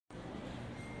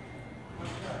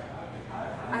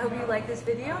hope you like this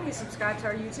video and you subscribe to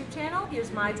our YouTube channel. Here's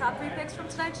my top 3 picks from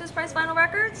tonight's Just Price Vinyl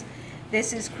Records.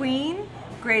 This is Queen,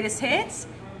 Greatest Hits,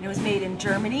 and it was made in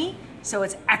Germany, so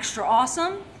it's extra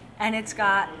awesome. And it's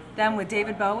got them with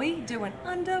David Bowie doing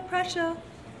Under Pressure.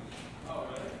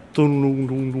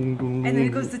 And then it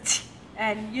goes to T,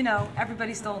 and you know,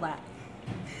 everybody stole that.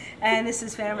 And this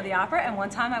is Phantom of the Opera, and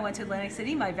one time I went to Atlantic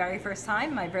City, my very first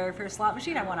time, my very first slot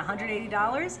machine, I won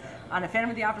 $180 on a Phantom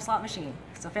of the Opera slot machine.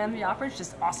 So Phantom of the Opera is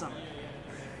just awesome.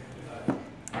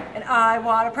 And I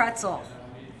want a pretzel.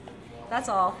 That's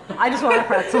all. I just want a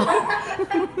pretzel.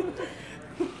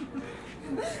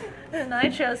 And I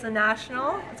chose the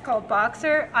National. It's called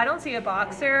Boxer. I don't see a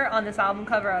boxer on this album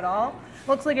cover at all.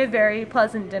 Looks like a very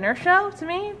pleasant dinner show to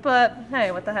me, but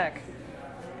hey, what the heck.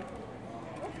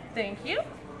 Thank you.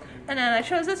 And then I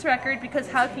chose this record because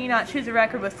how can you not choose a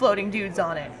record with floating dudes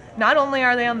on it? Not only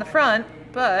are they on the front,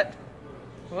 but,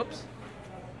 whoops,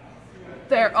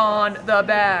 they're on the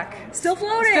back. Still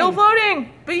floating. Still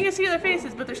floating. But you can see their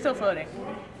faces, but they're still floating.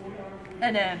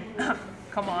 And then,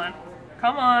 come on.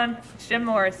 Come on, it's Jim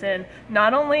Morrison.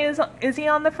 Not only is he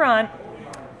on the front,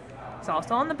 he's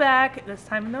also on the back. This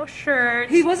time no shirt.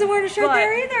 He wasn't wearing a shirt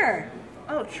there either.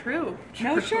 Oh, true.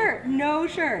 No shirt, no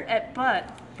shirt.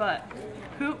 But,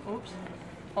 who, oops,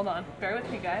 hold on, bear with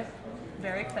me guys.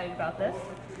 Very excited about this.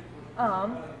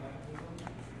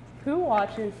 Who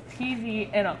watches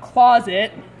TV in a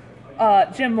closet?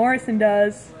 Jim Morrison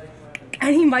does.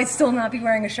 And he might still not be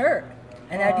wearing a shirt.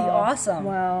 And that'd be awesome.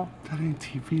 Wow. That ain't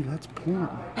TV, that's porn.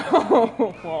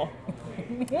 Oh, well.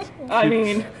 I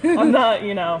mean, I'm not,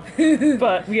 you know,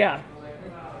 but yeah.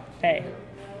 Hey,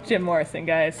 Jim Morrison,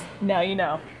 guys. Now you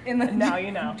know. Now you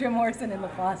know. Jim Morrison in the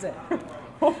closet.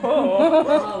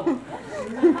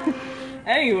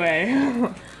 Anyway.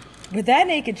 With that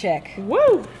naked chick.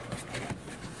 Woo!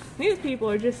 These people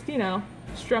are just, you know,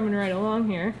 strumming right along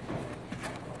here.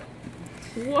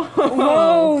 Whoa!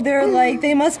 Whoa,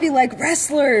 they must be like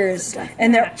wrestlers.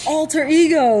 And they're alter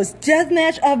egos.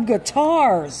 Deathmatch of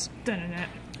guitars. Dun-dun-dun.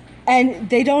 And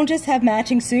they don't just have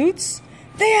matching suits,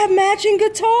 they have matching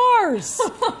guitars.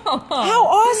 How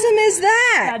awesome is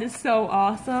that? That is so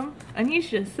awesome. And he's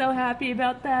just so happy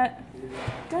about that.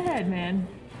 Go ahead, man.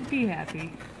 Be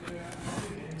happy.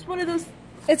 It's one of those...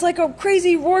 It's like a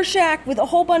crazy Rorschach with a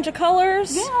whole bunch of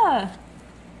colors. Yeah.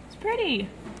 It's pretty.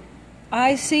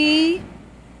 I see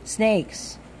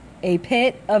snakes. A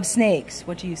pit of snakes.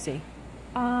 What do you see?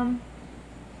 A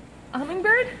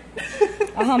hummingbird?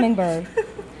 A hummingbird.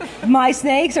 My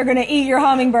snakes are gonna eat your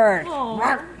hummingbird.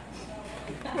 Oh,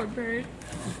 poor bird.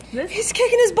 He's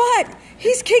kicking his butt.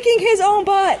 He's kicking his own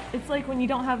butt. It's like when you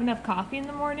don't have enough coffee in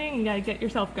the morning, you gotta get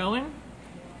yourself going.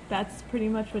 That's pretty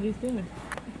much what he's doing.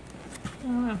 I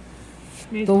don't know.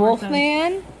 The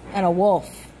Wolfman and a wolf.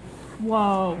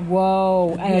 Whoa.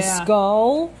 Whoa. And a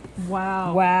skull.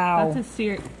 Wow. Wow. That's a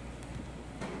serious...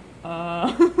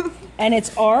 And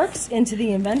it's arcs into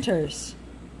the inventors.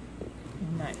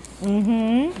 Nice.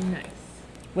 Mm-hmm. Nice.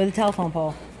 With a telephone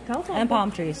pole. And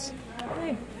palm trees.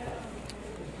 Hey.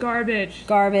 Garbage.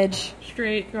 Garbage.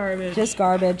 Straight garbage. Just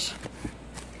garbage.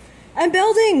 And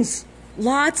buildings.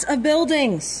 Lots of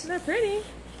buildings. They're pretty.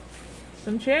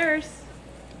 Some chairs.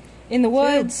 In the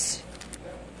woods.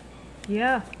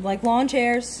 Yeah. Like lawn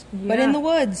chairs. Yeah. But in the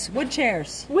woods. Wood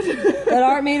chairs. That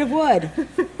aren't made of wood.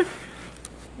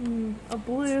 A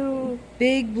blue...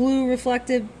 Big blue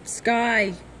reflective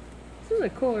sky. This is a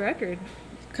cool record.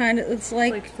 Kind of, it's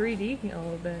like 3D a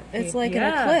little bit. It's like an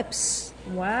eclipse.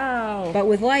 Wow. But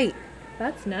with light.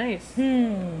 That's nice.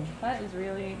 That is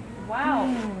really... Wow.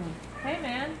 Hey,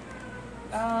 man.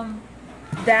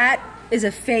 That is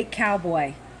a fake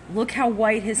cowboy. Look how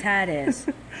white his hat is.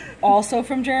 Also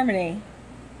from Germany.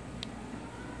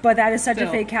 But that is such a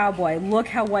fake cowboy. Look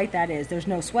how white that is. There's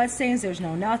no sweat stains. There's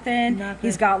no nothing.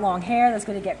 He's got long hair that's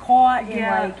going to get caught in,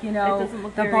 like, you know,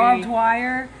 the barbed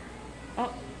wire.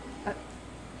 Oh.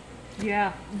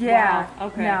 Yeah. Yeah. Wow.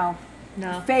 Okay.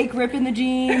 No. Fake ripping the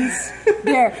jeans.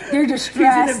 They're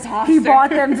distressed. He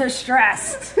bought them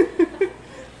distressed.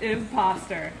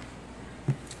 Imposter.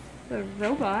 The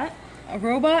robot. A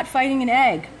robot fighting an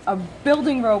egg. A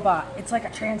building robot. It's like a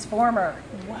transformer.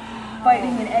 Wow.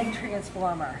 Fighting an egg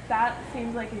transformer. That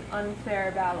seems like an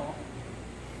unfair battle.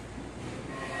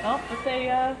 Oh, but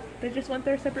they just went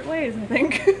their separate ways, I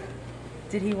think.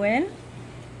 Did he win?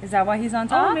 Is that why he's on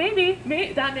top? Oh, maybe.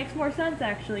 That makes more sense,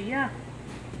 actually. Yeah.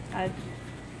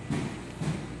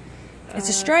 It's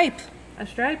a stripe. A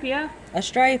stripe, yeah. A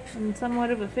stripe. And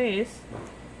somewhat of a face.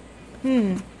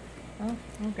 Oh,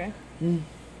 okay.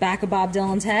 Back of Bob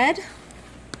Dylan's head.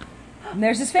 And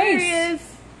there's his face. There he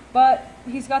is. But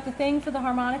he's got the thing for the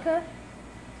harmonica.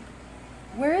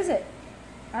 Where is it?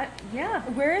 Yeah,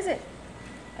 Where is it?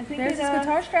 I think There's his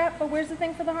guitar strap, but where's the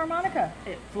thing for the harmonica?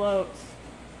 It floats.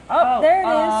 Oh, there it is.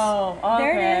 Oh, okay.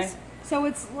 There it is. So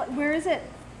it's, where is it?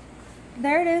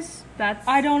 There it is. That's.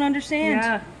 I don't understand.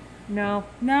 Yeah. No.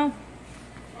 No.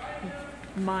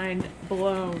 Mind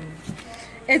blown.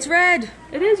 It's red.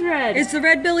 It is red. It's the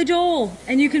red Billy Joel,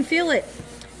 and you can feel it,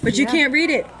 but you Yeah. can't read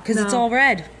it because it's No. all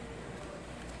red.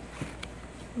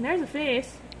 And there's a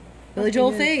face. Billy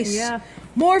Joel face. Yeah.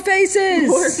 More faces.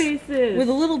 More faces. With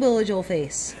a little Billy Joel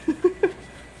face.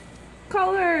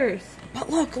 Colors. But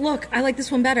look, I like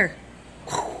this one better.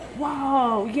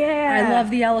 Wow. Yeah. I love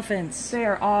the elephants. They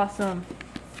are awesome.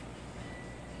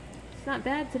 It's not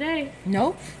bad today.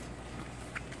 Nope.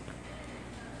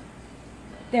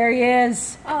 There he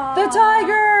is. Aw. The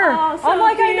tiger. Aw, so I'm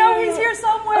like, I know cute. he's here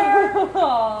somewhere.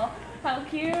 Oh, how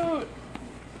cute.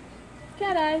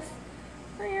 Cat eyes.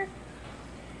 Right here.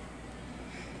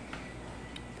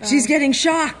 She's getting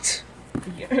shocked.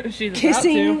 She's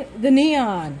Kissing the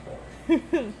neon.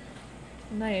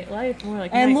 Night life, more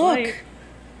like And night look, light.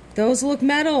 those look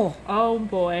metal. Oh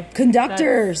boy.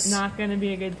 Conductors. That's not gonna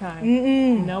be a good time.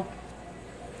 Mm-mm. Nope.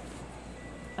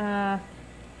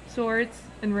 Swords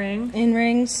and rings. In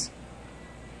rings.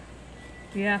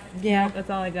 Yeah. Yeah. Nope, that's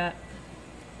all I got.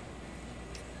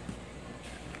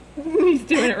 He's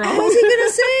doing it wrong. How's he gonna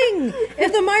sing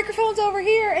if the microphone's over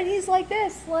here and he's like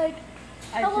this, like,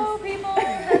 hello people,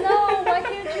 hello, why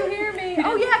can't you hear me?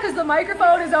 Oh yeah, because the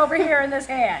microphone is over here in this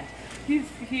hand.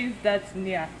 That's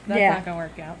Yeah. not gonna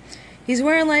work out. He's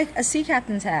wearing like a sea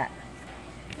captain's hat.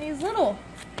 And he's little.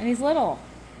 And he's little.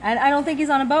 And I don't think he's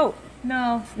on a boat.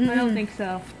 No, I don't think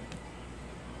so.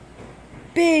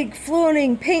 Big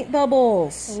floating paint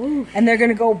bubbles. Oof. And they're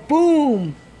gonna go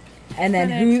boom. And then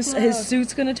Gonna his explode.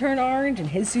 suit's gonna turn orange and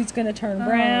his suit's gonna turn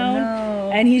brown.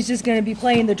 no. And he's just gonna be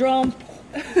playing the drum.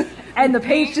 And the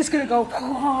paint's just gonna go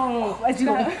Whoa. as you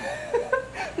go.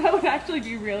 That would actually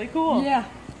be really cool. Yeah.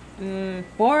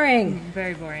 Boring.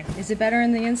 Very boring. Is it better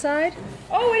in the inside?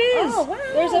 Oh, it is. Oh, wow.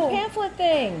 There's a pamphlet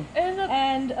thing And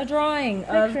and a drawing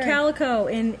of Picture. Calico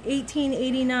in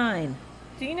 1889.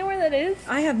 do you know where that is?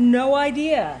 I have no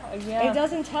idea. Yeah. It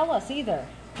doesn't tell us either.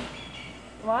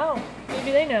 Wow.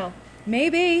 Maybe they know.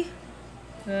 Maybe.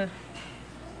 I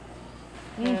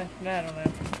don't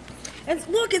know. And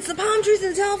look, it's the palm trees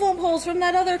and telephone poles from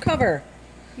that other cover.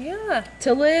 Yeah.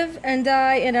 To live and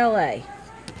die in LA.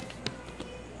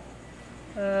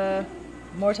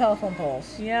 More telephone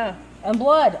poles. Yeah. And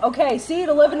blood. Okay, see,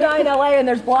 to live and die in LA and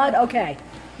there's blood. Okay.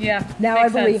 Yeah. Now I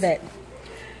makes believe sense. it.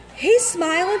 He's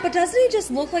smiling, but doesn't he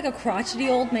just look like a crotchety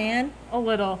old man? A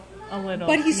little.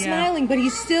 But he's Yeah. smiling, but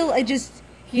he's still,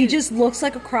 he just looks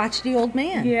like a crotchety old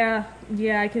man. Yeah.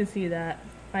 Yeah, I can see that.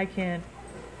 I can.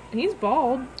 He's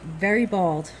bald. Very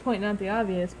bald. Pointing out the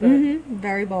obvious, but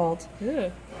Very bald.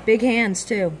 Ugh. Big hands,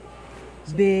 too.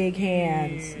 Big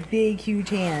hands. Big, huge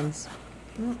hands.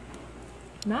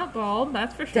 Not bald,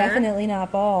 that's for sure. Definitely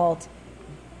not bald.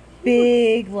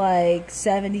 Big, like,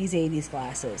 70s, 80s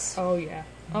glasses. Oh yeah.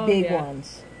 Oh, Big yeah.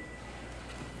 ones.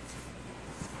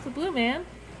 It's a blue man.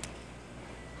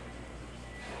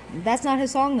 That's not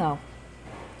his song, though.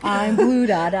 I'm blue,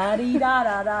 da da dee da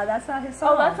da da. That's not his song.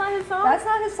 Oh, that's not his song? That's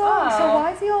not his song. So Oh.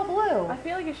 why is he all blue? I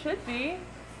feel like it should be.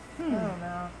 I don't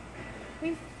know.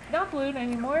 He's not blue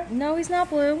anymore. No, he's not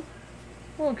blue.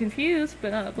 A little confused,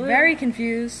 but not blue. Very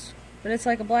confused. But it's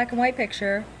like a black and white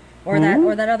picture, or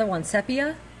that other one,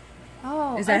 sepia.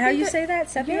 Oh, Is that how you say that?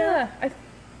 Sepia. Yeah.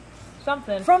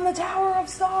 Something. From the Tower of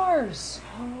Stars.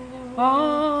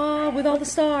 Oh, with all the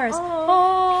stars.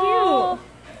 Oh,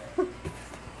 cute.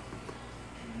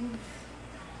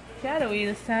 Shadowy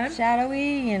this time.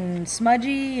 Shadowy and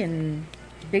smudgy and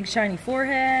big shiny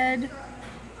forehead.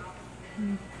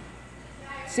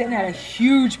 Sitting at a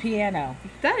huge piano.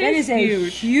 That That is is a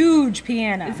huge. huge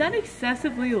piano. Is that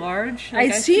excessively large? It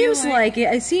I feel seems like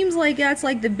it. It seems like that's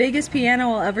like the biggest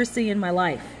piano I'll ever see in my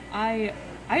life. I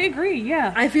agree.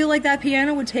 Yeah. I feel like that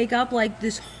piano would take up like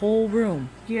this whole room.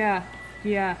 Yeah.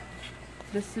 Yeah.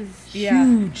 This is yeah.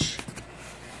 Huge.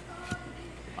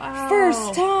 Wow.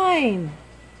 First time.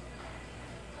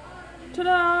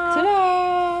 Ta-da!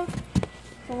 Ta-da!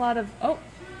 It's a lot of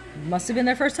Must have been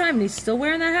their first time, and he's still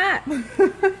wearing that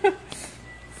hat.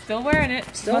 still wearing it.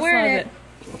 Still Must wearing love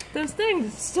it. Those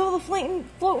things. Still the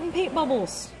floating paint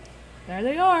bubbles. There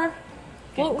they are.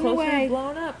 Getting Floating closer away. to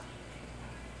blowing up.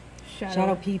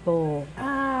 Shadow people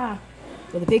Ah.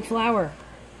 with a big flower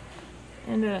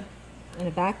And and a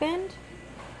back bend.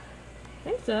 I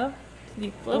think so.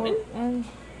 You floating?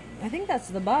 I think that's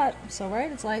the butt. So right,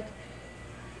 it's like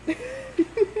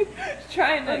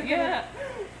Trying to, yeah.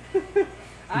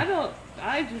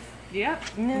 I Yep.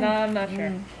 No, I'm not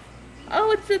sure.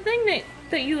 Oh, it's the thing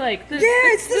that you like.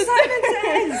 It's the Simon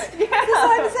Says. Yeah. The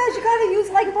Simon Says you gotta use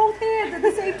like both hands at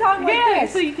the same time like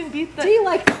this. so you can beat the... See,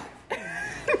 like...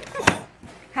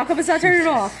 How come it's not turning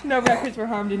off? No records were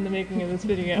harmed in the making of this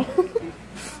video.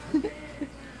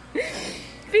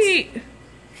 Feet!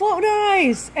 Floating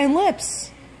eyes and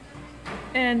lips.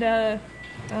 And, A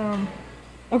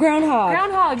groundhog.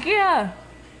 groundhog, yeah!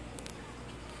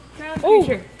 Ground Ooh.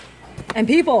 creature. And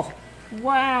people.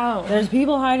 Wow. There's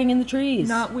people hiding in the trees.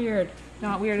 Not weird.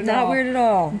 Not weird at all. Not weird at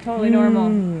all. Totally normal.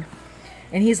 And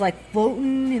he's like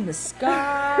floating in the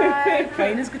sky,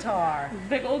 playing his guitar.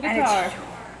 Big old And guitar.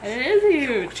 it's It is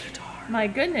huge. My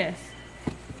goodness.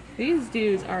 These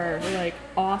dudes are like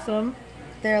awesome.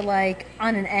 They're like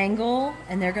on an angle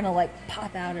and they're gonna like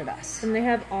pop out at us. And they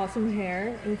have awesome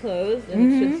hair and clothes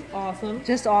and it's just awesome.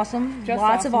 Just awesome. Just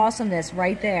Lots of awesome. awesomeness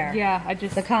right there. Yeah,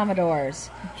 The Commodores.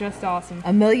 just awesome.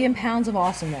 1,000,000 pounds of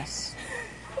awesomeness.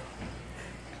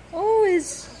 Oh,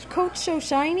 his coat so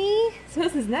shiny. So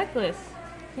is his necklace.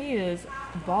 He is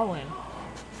ballin'.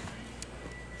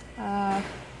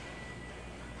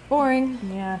 Boring.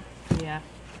 Yeah.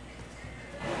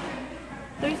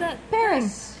 There's that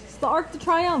Paris. It's the Arc de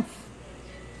Triomphe.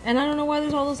 And I don't know why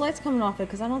there's all those lights coming off it,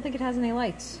 because I don't think it has any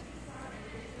lights.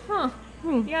 Huh.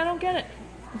 Yeah, I don't get it.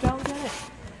 Don't get it.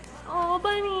 Oh,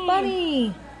 bunny.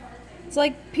 Bunny. It's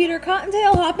like Peter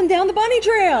Cottontail hopping down the bunny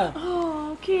trail.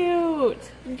 Oh, cute.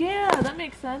 Yeah, that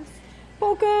makes sense.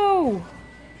 Poco.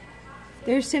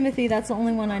 There's Timothy. That's the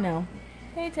only one I know.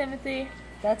 Hey, Timothy.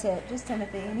 That's it. Just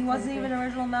Timothy. And he wasn't even an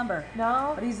original member.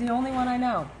 No? But he's the only one I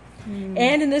know.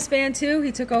 And in this band, too,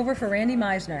 he took over for Randy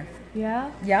Meisner.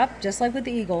 Yeah? Yep, just like with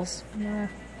the Eagles. Yeah.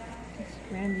 It's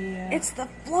Randy. It's the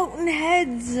floating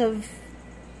heads of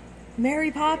Mary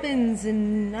Poppins,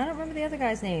 and I don't remember the other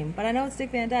guy's name, but I know it's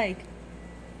Dick Van Dyke.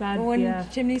 Bad, But when yeah.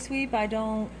 Chimney Sweep, I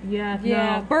don't... Yeah,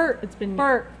 Yeah, no. Bert. It's been...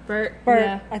 Bert. Bert.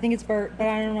 Bert. I think it's Bert, but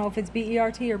I don't know if it's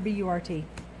B-E-R-T or B-U-R-T.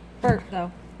 Bert,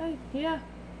 though. Hey, yeah.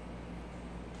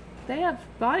 They have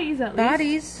bodies at least.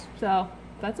 Bodies. So,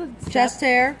 that's a step. Chest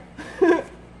hair.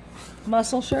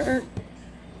 Muscle shirt.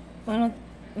 I'm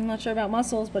not sure about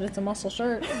muscles, but it's a muscle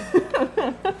shirt.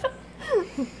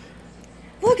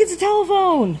 Look, it's a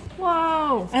telephone.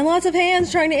 Whoa. And lots of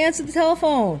hands trying to answer the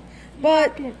telephone.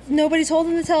 But Rockets. nobody's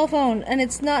holding the telephone, and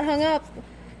it's not hung up.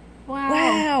 Wow.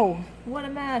 Wow. What a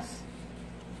mess.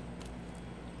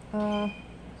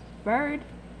 Bird.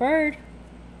 Bird.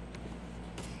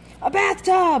 A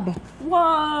bathtub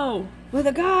Whoa. with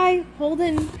a guy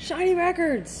holding shiny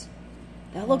records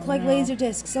that look like no. laser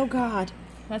discs. Oh, God.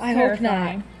 That's I hope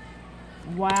terrifying.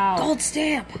 Wow. Gold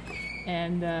stamp.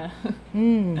 And,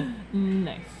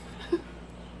 nice.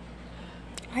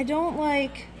 I don't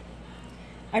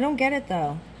get it,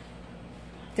 though.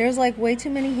 There's, like, way too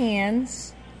many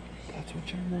hands. That's what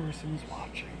Jim Morrison was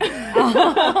watching.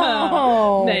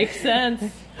 Oh. Makes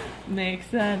sense. Makes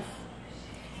sense.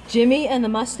 Jimmy and the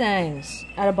Mustangs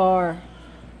at a bar.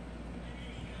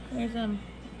 There's, A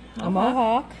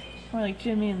Mohawk. More like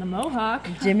Jimmy and the Mohawk.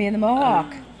 Jimmy and the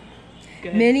Mohawk.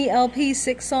 Good. Mini LP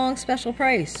 6-song special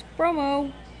price.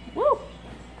 Promo. Woo.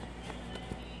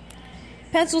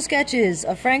 Pencil sketches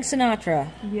of Frank Sinatra.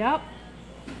 Yep.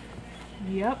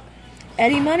 Yep.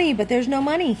 Eddie Money, but there's no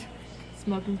money.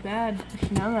 Smoking's bad. You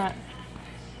should know that.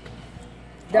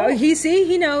 Oh,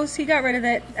 he knows. He got rid of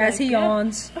it as he good.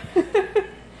 yawns.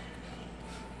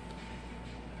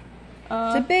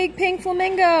 It's a big pink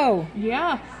flamingo.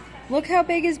 Yeah. Look how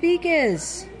big his beak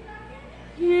is.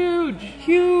 Huge.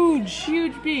 Huge.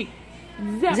 Huge beak.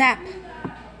 Zap. Zap.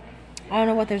 I don't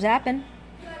know what they're zapping.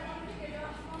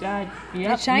 Yep.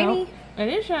 It's shiny? Nope. It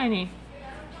is shiny.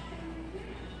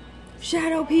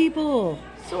 Shadow people.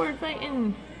 Sword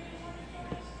fighting.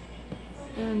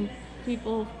 And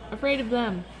people afraid of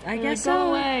them. I They're guess like, so. Go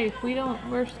away.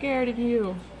 We're scared of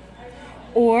you.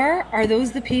 Or are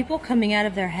those the people coming out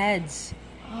of their heads?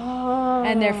 Oh.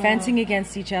 And they're fencing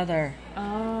against each other.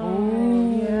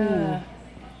 Oh. Yeah.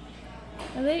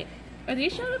 Are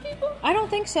these shadow people? I don't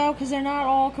think so, because they're not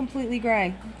all completely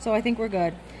gray. So I think we're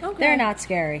good. Okay. They're not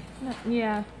scary. No,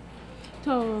 yeah.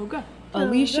 Toga.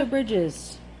 Alicia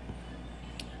Bridges.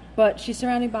 But she's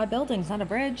surrounded by buildings, not a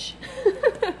bridge.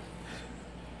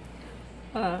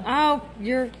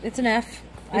 It's an F.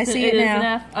 I see it is now. an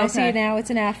F? I see Okay. it now. It's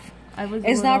an F. I was.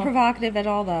 It's not provocative at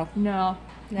all, though. No.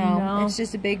 No, it's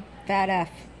just a big fat F.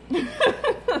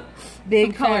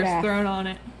 Big Some fat colors F. thrown on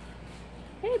it.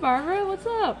 Hey, Barbara, what's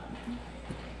up?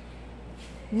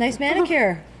 Nice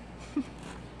manicure.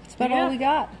 That's about Yeah. all we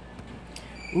got.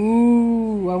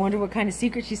 Ooh, I wonder what kind of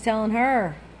secret she's telling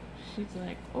her. She's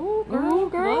like, oh, girl, Ooh,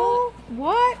 girl.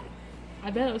 What? I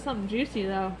bet it was something juicy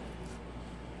though.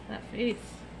 That face.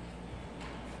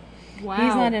 Wow.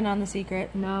 He's not in on the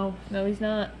secret. No, he's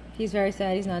not. He's very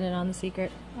sad he's not in on the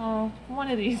secret. Oh, one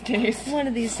of these days. One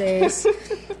of these days,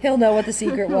 he'll know what the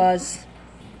secret was.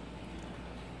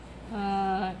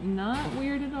 Not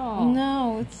weird at all.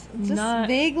 No, it's just Not-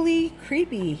 vaguely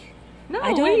creepy. No,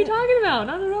 I what are you don't- talking about?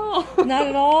 Not at all. Not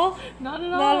at all? Not at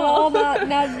Not at all? all.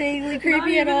 Not vaguely Not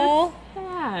creepy at even all?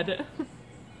 Sad.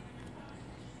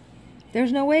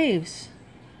 There's no waves.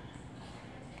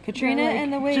 Katrina They're like,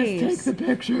 and the waves. Just take the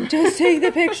picture. Just take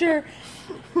the picture.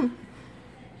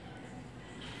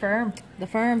 Firm. The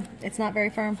firm. It's not very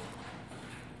firm.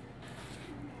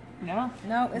 No.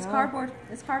 No, it's No. cardboard.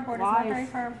 It's cardboard. It's Lies. not very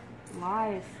firm.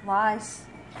 Lies. Lies.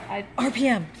 I.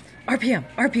 RPM. RPM.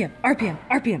 RPM. RPM.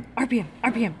 RPM. RPM.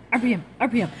 RPM. RPM.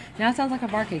 RPM. Now it sounds like I'm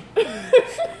barking.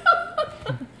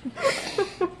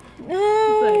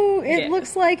 No, It's like, it yeah.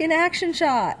 looks like an action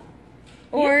shot.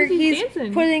 Or 'cause he's he's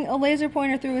dancing. putting a laser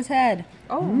pointer through his head.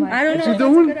 Oh my. I don't know if What's he that's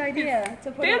a doing? good idea.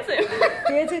 To put Dancing.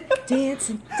 dancing,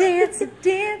 dancing, dancing,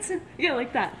 dancing. Yeah,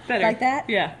 like that. Better. Like that?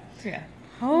 Yeah. Yeah.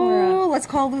 Oh, let's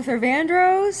call Luther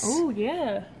Vandross. Oh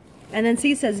yeah. And then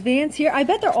C says Vance here. I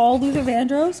bet they're all Luther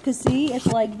Vandross because see, it's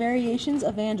like variations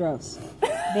of Vandross.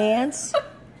 Vance.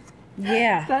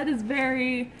 Yeah. That is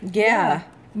very. Yeah.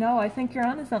 No, I think you're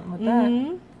onto something with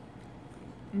Mhm.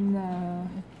 that. No.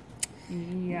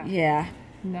 Yeah. Yeah.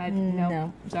 No.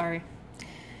 No. Sorry.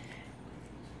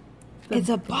 It's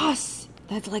a bus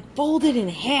that's like folded in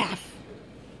half.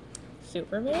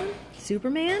 Superman?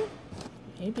 Superman?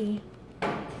 Maybe.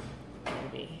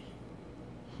 Maybe.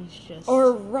 He's just.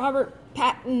 Or Robert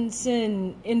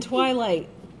Pattinson in Twilight.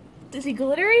 is he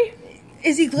glittery?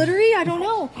 Is he glittery? I don't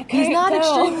know. He's can't not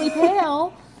tell. extremely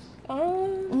pale.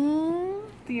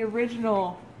 The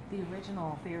original. The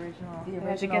original. The original. The I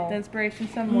had to get original. the inspiration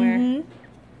somewhere. Mhm.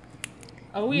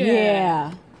 Oh yeah.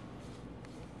 Yeah.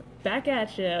 Back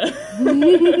at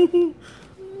you.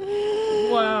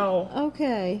 Wow.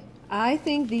 Okay. I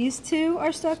think these two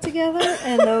are stuck together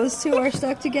and those two are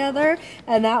stuck together.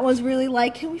 And that one's really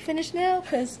like, can we finish now?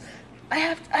 Because I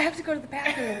have to go to the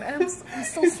bathroom and I'm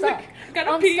still stuck.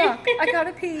 Gotta I'm pee. stuck. I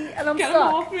gotta pee and I'm Get him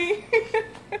stuck. off me.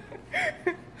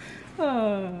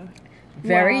 Oh.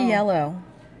 Very Wow. yellow.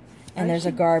 And there's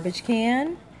a garbage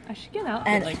can I should get out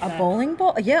and like a that. bowling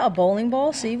ball. Yeah, a bowling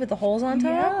ball. See, with the holes on top.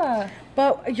 Yeah.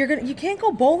 But you can't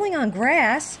go bowling on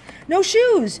grass. No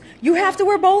shoes. You have to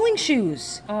wear bowling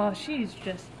shoes. Oh, she's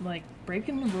just like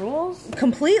breaking the rules.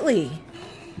 Completely.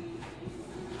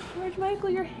 George Michael,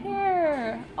 your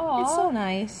hair. Oh, It's so That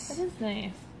nice. is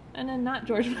nice. And then not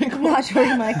George Michael. Not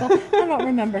George Michael. I don't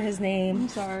remember his name. I'm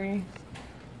sorry.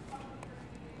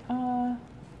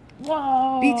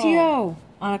 Whoa. BTO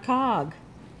on a cog.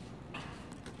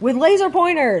 With laser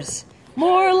pointers.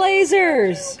 More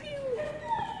lasers.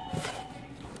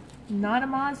 Not a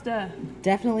Mazda.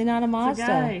 Definitely not a Mazda.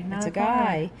 guy, not It's a a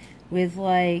guy with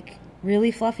like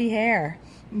really fluffy hair.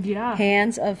 Yeah.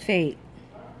 Hands of fate.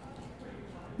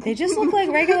 They just look like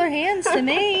regular hands to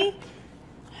me.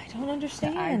 I don't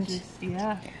understand.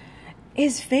 Yeah.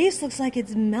 His face looks like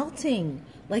it's melting.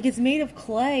 Like it's made of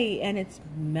clay and it's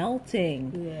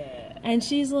melting. Yeah. And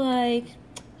she's like,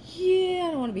 yeah,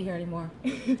 I don't want to be here anymore.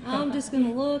 I'm just going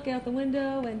to look out the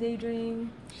window and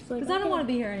daydream. She's like, Because I don't want to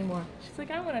be here anymore. She's like,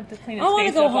 I want to clean I his wanna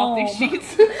face go up off these home.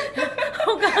 sheets.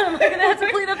 Oh, God, am I going to have to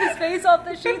clean up his face off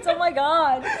the sheets? Oh, my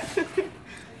God.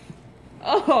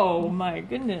 Oh my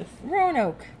goodness.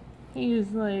 Roanoke.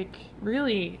 He's like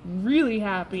really, really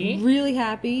happy. Really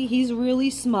happy. He's really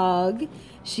smug.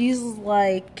 She's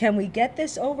like, can we get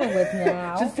this over with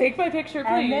now? Just take my picture, please.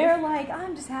 And they're like,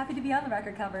 I'm just happy to be on the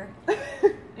record cover.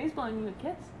 He's blowing you a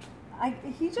kiss.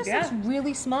 He just Yeah. looks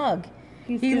really smug.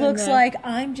 He's He doing looks the like,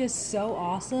 I'm just so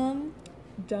awesome.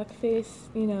 duck face,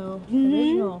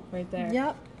 original right there.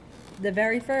 Yep. The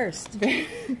very first.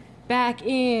 Back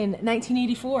in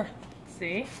 1984.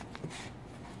 See?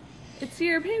 It's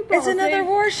your paintball. It's another thing.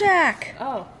 Rorschach.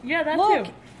 Oh, yeah, that Look,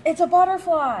 too. it's a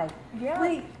butterfly. Yeah.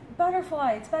 Wait,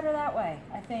 butterfly. It's better that way,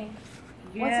 I think.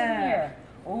 What's in Yeah. here?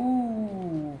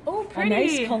 Ooh. Oh, A pretty.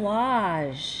 nice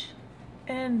collage.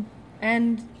 And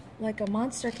like a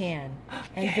monster can.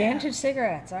 And Yeah. Vantage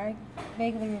cigarettes. I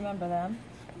vaguely remember them.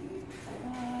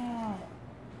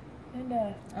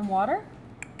 And water?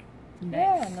 nice.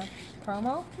 Yeah, and the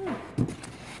promo.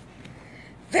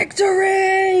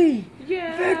 Victory!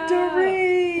 Yeah.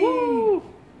 Victory! Woo!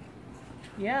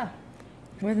 Yeah.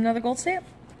 With another gold stamp.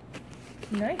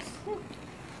 Nice.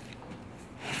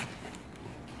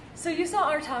 So you saw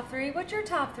our top three. What's your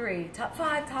top three? Top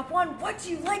five, top one? What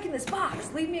do you like in this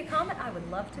box? Leave me a comment. I would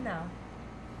love to know.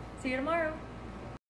 See you tomorrow.